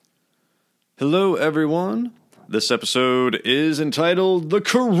Hello, everyone. This episode is entitled The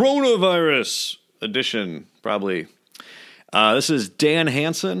Coronavirus Edition, probably. This is Dan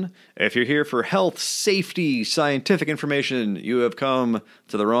Hansen. If you're here for health, safety, scientific information, you have come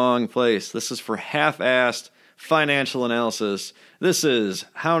to the wrong place. This is for half-assed financial analysis. This is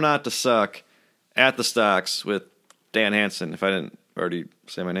How Not to Suck at the Stocks with Dan Hansen, if I didn't already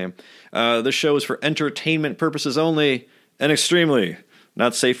say my name. This show is for entertainment purposes only and extremely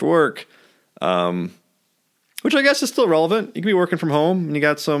not safe for work. Which I guess is still relevant. You could be working from home and you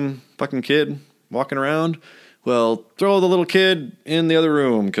got some fucking kid walking around. Well, throw the little kid in the other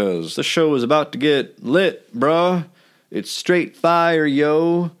room because this show is about to get lit, bruh. It's straight fire,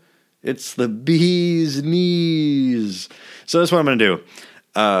 yo. It's the bee's knees. So that's what I'm going to do.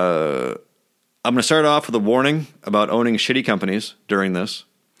 I'm going to start off with a warning about owning shitty companies during this.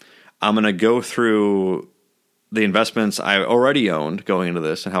 I'm going to go through the investments I already owned going into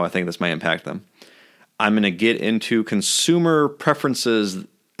this and how I think this may impact them. I'm going to get into consumer preferences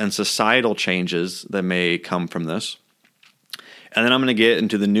and societal changes that may come from this. And then I'm going to get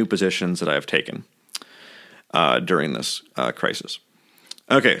into the new positions that I've taken during this crisis.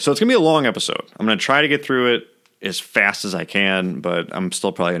 Okay, so it's going to be a long episode. I'm going to try to get through it as fast as I can, but I'm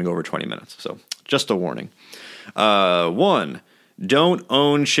still probably going to go over 20 minutes. So just a warning. 1, don't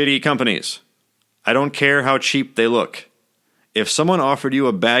own shitty companies. I don't care how cheap they look. If someone offered you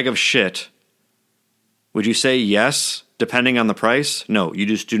a bag of shit, would you say yes, depending on the price? No, you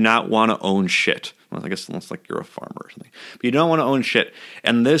just do not want to own shit. Well, I guess unless like you're a farmer or something. But you don't want to own shit.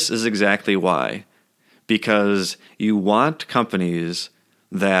 And this is exactly why. Because you want companies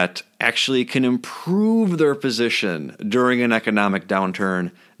that actually can improve their position during an economic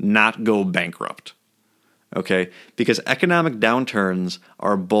downturn, not go bankrupt. Okay? Because economic downturns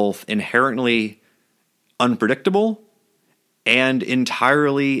are both inherently unpredictable and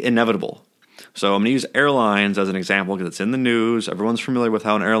entirely inevitable. So I'm going to use airlines as an example because it's in the news. Everyone's familiar with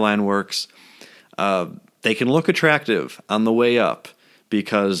how an airline works. They can look attractive on the way up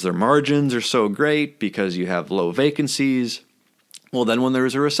because their margins are so great, because you have low vacancies. Well, then when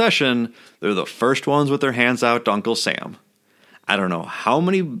there's a recession, they're the first ones with their hands out to Uncle Sam. I don't know how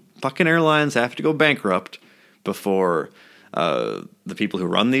many fucking airlines have to go bankrupt before the people who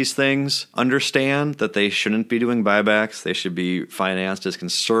run these things understand that they shouldn't be doing buybacks. They should be financed as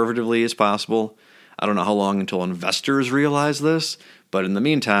conservatively as possible. I don't know how long until investors realize this, but in the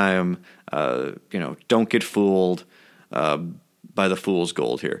meantime, don't get fooled by the fool's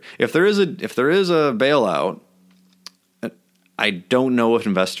gold here. If there is a bailout, I don't know if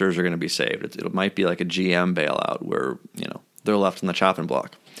investors are going to be saved. It might be like a GM bailout where they're left on the chopping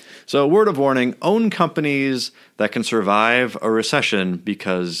block. So, word of warning, own companies that can survive a recession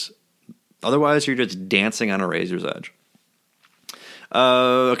because otherwise you're just dancing on a razor's edge.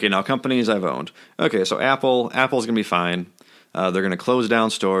 Okay, now companies I've owned. Okay, so Apple's going to be fine. They're going to close down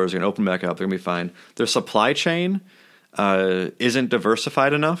stores. They're going to open back up. They're going to be fine. Their supply chain isn't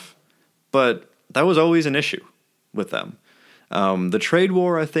diversified enough, but that was always an issue with them. The trade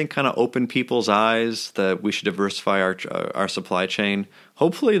war, I think, kind of opened people's eyes that we should diversify our supply chain.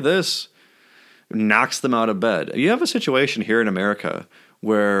 Hopefully this knocks them out of bed. You have a situation here in America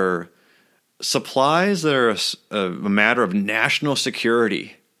where supplies that are a matter of national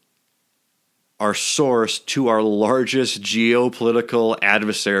security are sourced to our largest geopolitical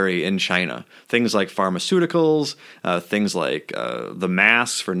adversary in China. Things like pharmaceuticals, things like the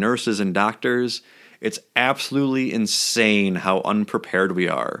masks for nurses and doctors. It's absolutely insane how unprepared we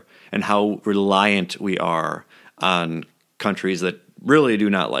are and how reliant we are on countries that really do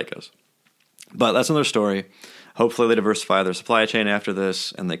not like us. But that's another story. Hopefully they diversify their supply chain after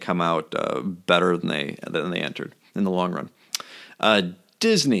this and they come out better than they entered in the long run.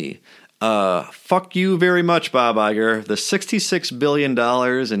 Disney. Fuck you very much, Bob Iger. The $66 billion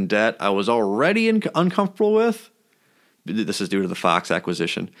in debt I was already uncomfortable with. This is due to the Fox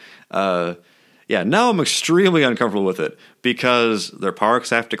acquisition. Now I'm extremely uncomfortable with it because their parks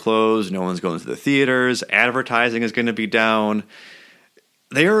have to close. No one's going to the theaters. Advertising is going to be down.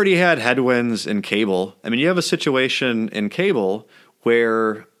 They already had headwinds in cable. I mean, you have a situation in cable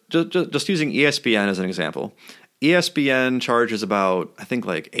where, just using ESPN as an example, ESPN charges about, I think,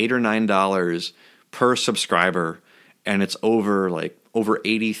 like $8 or $9 per subscriber, and it's over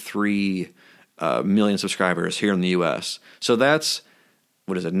 83 million subscribers here in the U.S. So that's,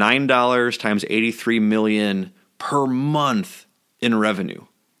 what is it, $9 times 83 million per month in revenue.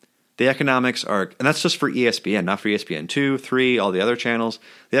 The economics are, and that's just for ESPN, not for ESPN 2, 3, all the other channels.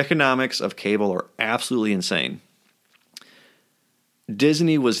 The economics of cable are absolutely insane.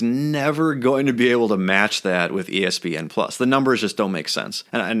 Disney was never going to be able to match that with ESPN Plus. The numbers just don't make sense.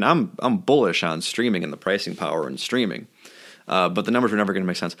 And I'm bullish on streaming and the pricing power in streaming. But the numbers were never going to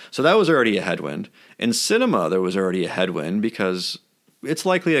make sense. So that was already a headwind. In cinema, there was already a headwind because it's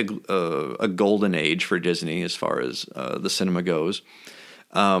likely a golden age for Disney as far as the cinema goes.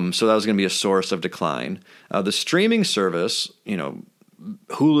 So that was going to be a source of decline. The streaming service,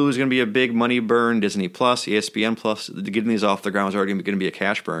 Hulu is going to be a big money burn. Disney Plus, ESPN Plus, getting these off the ground is already going to be a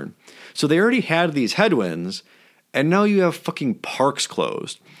cash burn. So they already had these headwinds, and now you have fucking parks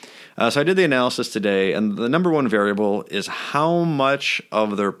closed. So I did the analysis today, and the number one variable is how much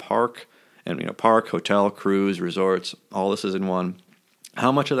of their park, and park, hotel, cruise, resorts, all this is in one.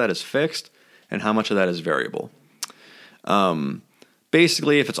 How much of that is fixed, and how much of that is variable.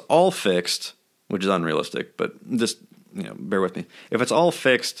 Basically, if it's all fixed, which is unrealistic, but just bear with me. If it's all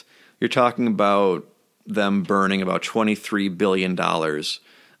fixed, you're talking about them burning about $23 billion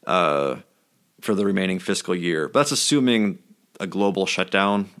for the remaining fiscal year. But that's assuming a global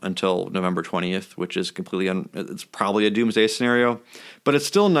shutdown until November 20th, which is it's probably a doomsday scenario. But it's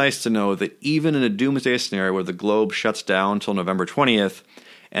still nice to know that even in a doomsday scenario where the globe shuts down until November 20th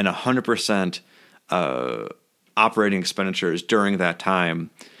and 100% operating expenditures during that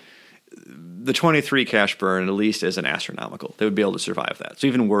time, the 23 cash burn at least isn't astronomical. They would be able to survive that. So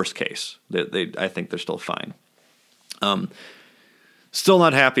even worst case, I think they're still fine. Still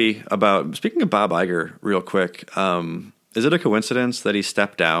not happy about, speaking of Bob Iger real quick, is it a coincidence that he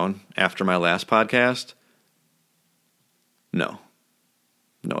stepped down after my last podcast? No,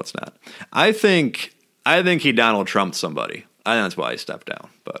 it's not. I think he Donald Trumped somebody. I think that's why he stepped down.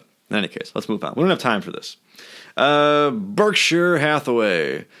 But in any case, let's move on. We don't have time for this. Berkshire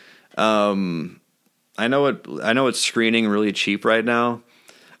Hathaway. I know it's screening really cheap right now.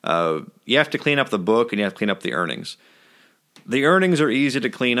 You have to clean up the book and you have to clean up the earnings. The earnings are easy to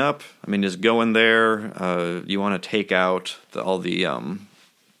clean up. I mean, just go in there. You want to take out all the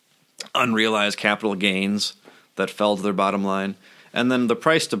unrealized capital gains that fell to their bottom line. And then the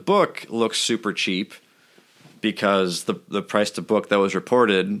price to book looks super cheap because the price to book that was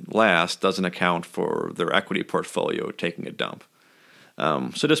reported last doesn't account for their equity portfolio taking a dump.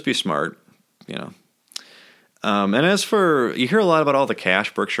 So just be smart, And as for, you hear a lot about all the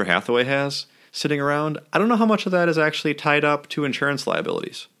cash Berkshire Hathaway has sitting around. I don't know how much of that is actually tied up to insurance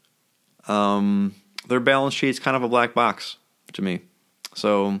liabilities. Their balance sheet's kind of a black box to me.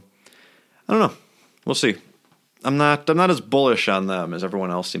 So I don't know. We'll see. I'm not as bullish on them as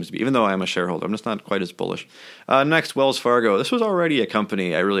everyone else seems to be, even though I am a shareholder. I'm just not quite as bullish. Next, Wells Fargo. This was already a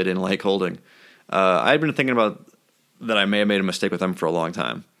company I really didn't like holding. I'd been thinking about that I may have made a mistake with them for a long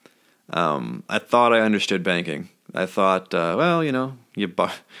time. I thought I understood banking. I thought,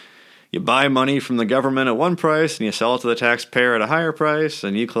 you buy money from the government at one price and you sell it to the taxpayer at a higher price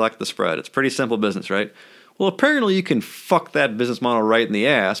and you collect the spread. It's pretty simple business, right? Well, apparently you can fuck that business model right in the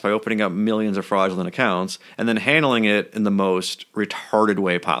ass by opening up millions of fraudulent accounts and then handling it in the most retarded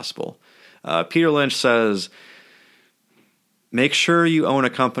way possible. Peter Lynch says, make sure you own a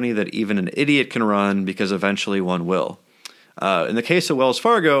company that even an idiot can run because eventually one will. In the case of Wells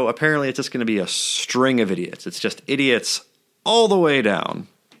Fargo, apparently it's just going to be a string of idiots. It's just idiots all the way down.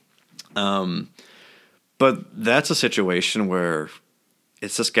 But that's a situation where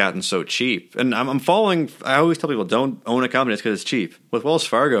it's just gotten so cheap. And I always tell people, don't own a company because it's cheap. With Wells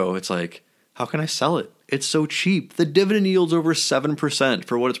Fargo, it's like, how can I sell it? It's so cheap. The dividend yield's over 7%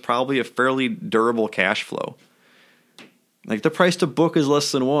 for what is probably a fairly durable cash flow. Like, the price to book is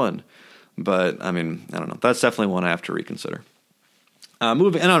less than 1. But, I mean, I don't know. That's definitely one I have to reconsider. I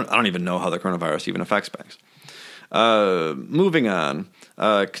don't even know how the coronavirus even affects banks. Moving on.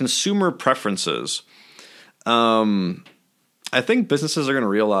 Consumer preferences. I think businesses are going to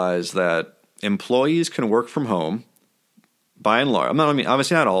realize that employees can work from home, by and large.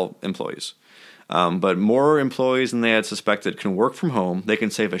 Obviously not all employees. But more employees than they had suspected can work from home. They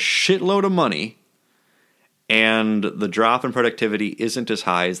can save a shitload of money. And the drop in productivity isn't as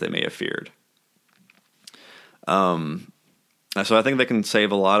high as they may have feared. So I think they can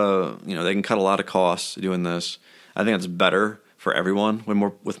save a lot of, they can cut a lot of costs doing this. I think it's better for everyone with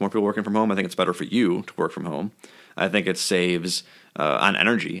more people working from home. I think it's better for you to work from home. I think it saves on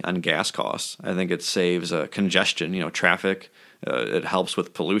energy, on gas costs. I think it saves congestion, traffic. It helps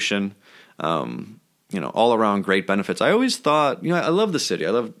with pollution. All around great benefits. I always thought, I love the city.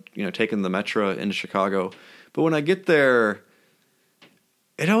 I love, taking the metro into Chicago. But when I get there,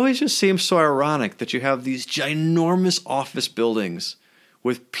 it always just seems so ironic that you have these ginormous office buildings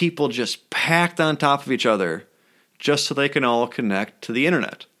with people just packed on top of each other just so they can all connect to the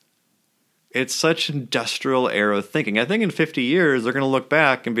internet. It's such industrial era thinking. I think in 50 years, they're going to look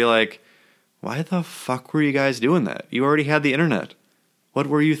back and be like, why the fuck were you guys doing that? You already had the internet. What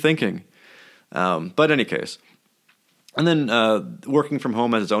were you thinking? But in any case. And then working from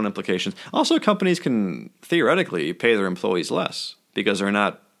home has its own implications. Also, companies can theoretically pay their employees less because they're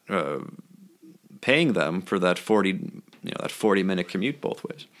not paying them for that 40-minute commute both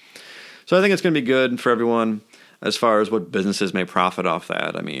ways. So I think it's going to be good for everyone as far as what businesses may profit off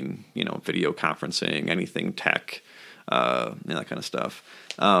that. I mean, video conferencing, anything tech, that kind of stuff.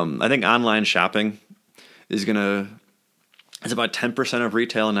 I think online shopping is about 10% of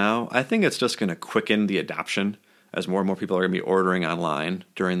retail now. I think it's just going to quicken the adoption as more and more people are going to be ordering online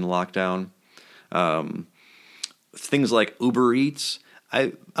during the lockdown. Things like Uber Eats.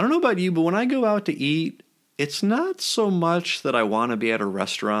 I don't know about you, but when I go out to eat, it's not so much that I want to be at a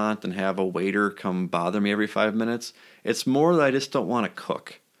restaurant and have a waiter come bother me every 5 minutes. It's more that I just don't want to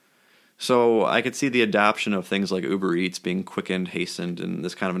cook. So I could see the adoption of things like Uber Eats being quickened, hastened in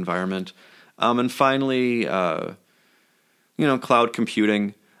this kind of environment. And finally, cloud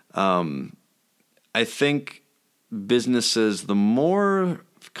computing. I think businesses, the more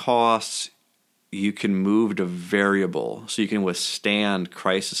costs you can move to variable so you can withstand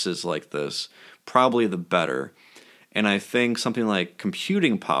crises like this, probably the better. And I think something like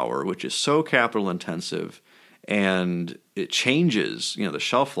computing power, which is so capital intensive and it changes, the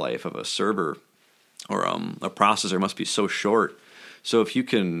shelf life of a server or a processor must be so short. So if you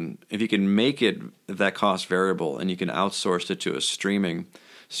can make it that cost variable and you can outsource it to a streaming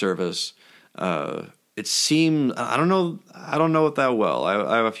service, it seems, I don't know it that well.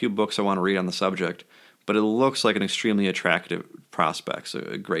 I have a few books I want to read on the subject, but it looks like an extremely attractive prospect, so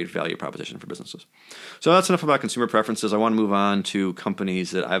a great value proposition for businesses. So that's enough about consumer preferences. I want to move on to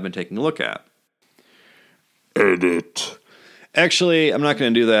companies that I've been taking a look at. Edit. Actually, I'm not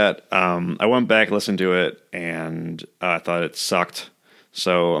going to do that. I went back, listened to it, and I thought it sucked.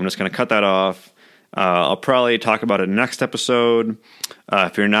 So I'm just going to cut that off. I'll probably talk about it next episode.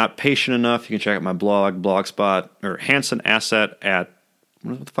 If you're not patient enough, you can check out my blog, Blogspot, or Hanson Asset at,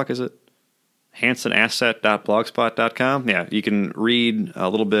 what the fuck is it? hansonasset.blogspot.com. Yeah, you can read a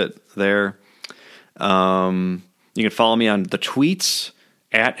little bit there. You can follow me on the tweets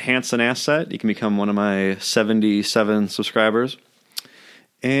at Hanson Asset. You can become one of my 77 subscribers.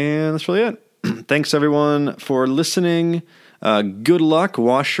 And that's really it. Thanks, everyone, for listening. Good luck.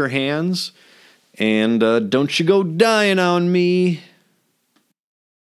 Wash your hands. And don't you go dying on me.